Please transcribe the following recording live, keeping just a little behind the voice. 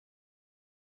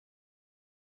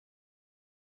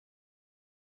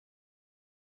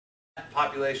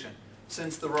population.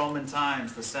 Since the Roman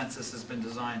times, the census has been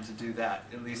designed to do that,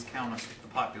 at least count us the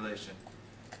population.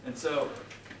 And so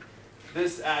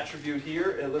this attribute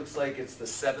here, it looks like it's the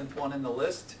 7th one in the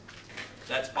list.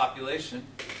 That's population,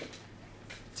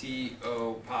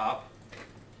 T-O pop.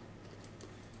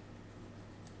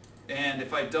 And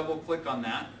if I double click on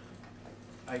that,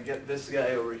 I get this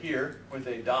guy over here with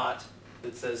a dot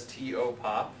that says T-O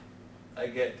pop. I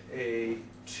get a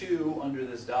 2 under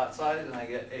this dot size, and I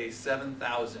get a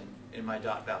 7,000 in my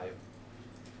dot value.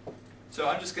 So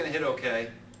I'm just going to hit OK,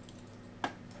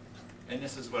 and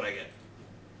this is what I get.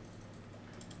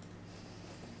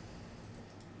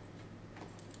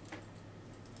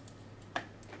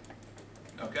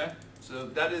 Okay, so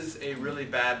that is a really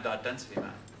bad dot density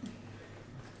map.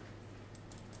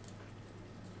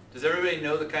 Does everybody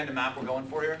know the kind of map we're going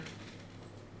for here?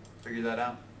 Figure that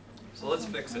out? So let's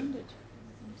fix it.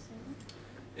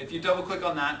 If you double click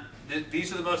on that,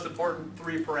 these are the most important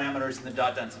 3 parameters in the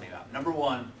dot density map. Number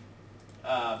 1,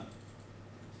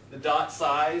 the dot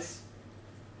size.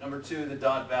 Number 2, the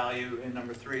dot value. And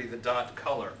number 3, the dot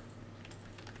color.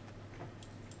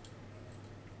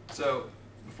 So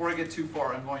before I get too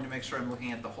far, I'm going to make sure I'm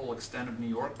looking at the whole extent of New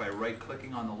York by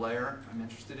right-clicking on the layer I'm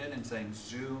interested in and saying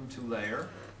Zoom to Layer.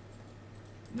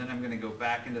 And then I'm going to go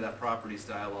back into that Properties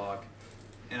dialog,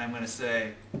 and I'm going to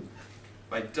say,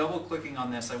 by double-clicking on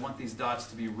this, I want these dots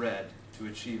to be red to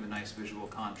achieve a nice visual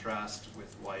contrast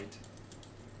with white.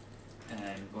 And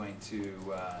I'm going to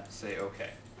say OK.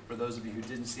 For those of you who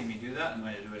didn't see me do that, I'm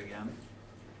going to do it again.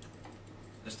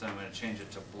 This time I'm going to change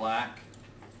it to black.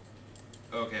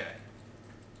 OK.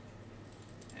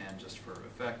 And just for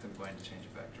effect, I'm going to change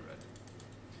it back to red.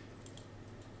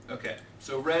 Okay,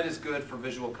 so red is good for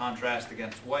visual contrast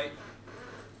against white,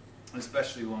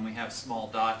 especially when we have small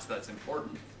dots, that's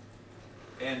important.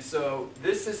 And so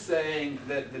this is saying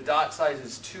that the dot size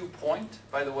is 2 point,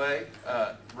 by the way,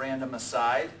 random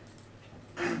aside.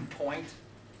 Point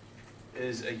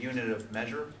is a unit of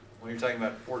measure. When you're talking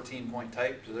about 14-point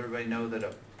type, does everybody know that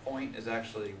a point is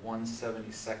actually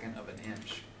 1/72nd of an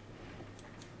inch?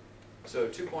 So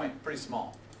 2 point, pretty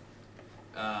small.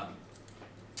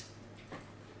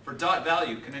 For dot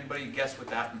value, can anybody guess what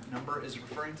that number is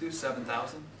referring to?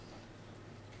 7,000?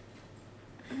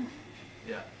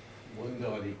 Yeah. 1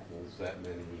 dot equals that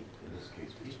many, in this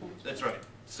case, people? That's right.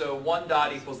 So 1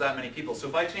 dot equals that many people. So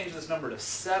if I change this number to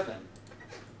 7,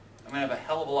 I'm going to have a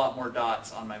hell of a lot more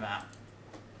dots on my map.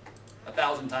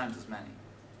 1,000 times as many,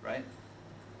 right?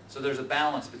 So there's a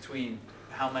balance between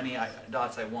how many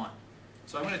dots I want.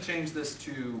 So I'm going to change this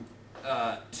to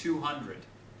 200.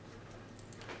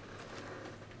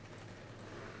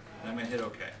 And I'm going to hit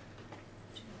OK.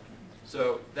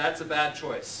 So that's a bad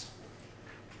choice.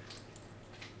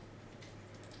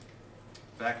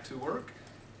 Back to work.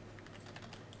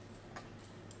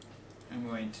 I'm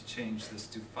going to change this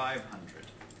to 500.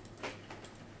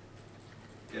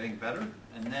 Getting better.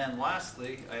 And then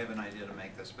lastly, I have an idea to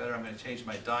make this better. I'm going to change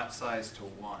my dot size to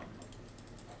 1.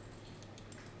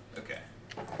 Okay,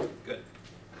 good.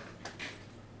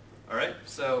 All right,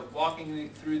 so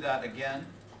walking through that again,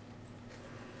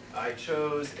 I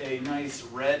chose a nice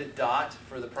red dot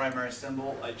for the primary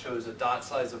symbol. I chose a dot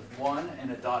size of 1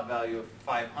 and a dot value of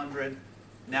 500.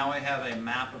 Now I have a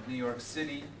map of New York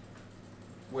City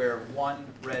where 1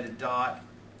 red dot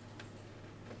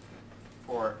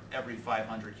for every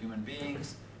 500 human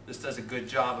beings. This does a good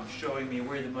job of showing me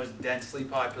where the most densely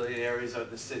populated areas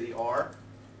of the city are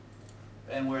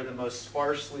and where the most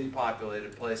sparsely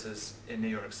populated places in New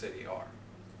York City are.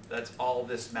 That's all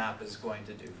this map is going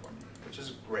to do for me, which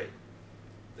is great.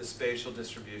 The spatial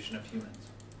distribution of humans.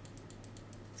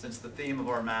 Since the theme of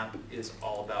our map is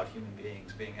all about human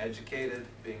beings being educated,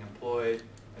 being employed,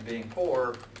 and being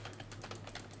poor,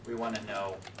 we want to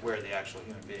know where the actual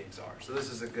human beings are. So this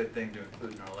is a good thing to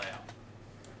include in our layout.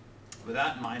 With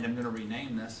that in mind, I'm going to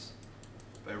rename this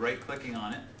by right-clicking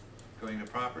on it, going to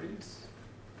Properties,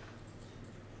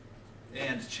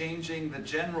 and changing the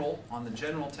General, on the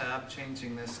General tab,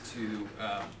 changing this to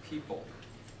People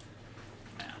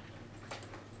Map.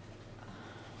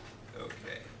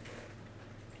 Okay.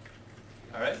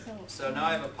 All right, so now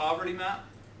I have a poverty map,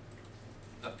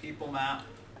 a people map,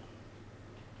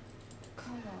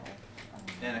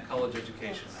 and a college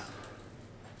education map.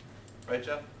 Right,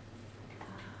 Jeff?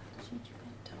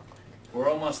 We're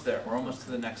almost there. We're almost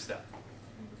to the next step.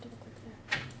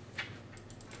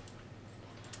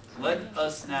 Let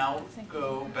us now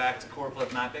go back to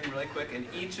choropleth mapping really quick, and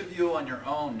each of you on your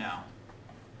own now,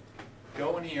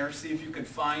 go in here, see if you can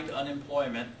find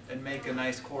unemployment, and make a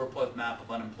nice choropleth map of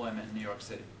unemployment in New York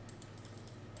City.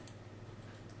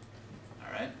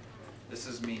 All right? This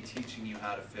is me teaching you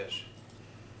how to fish.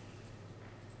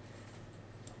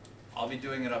 I'll be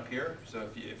doing it up here, so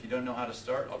if you don't know how to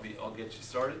start, I'll get you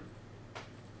started.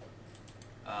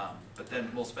 But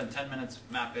then we'll spend 10 minutes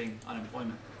mapping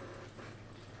unemployment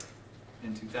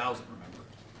in 2000, remember.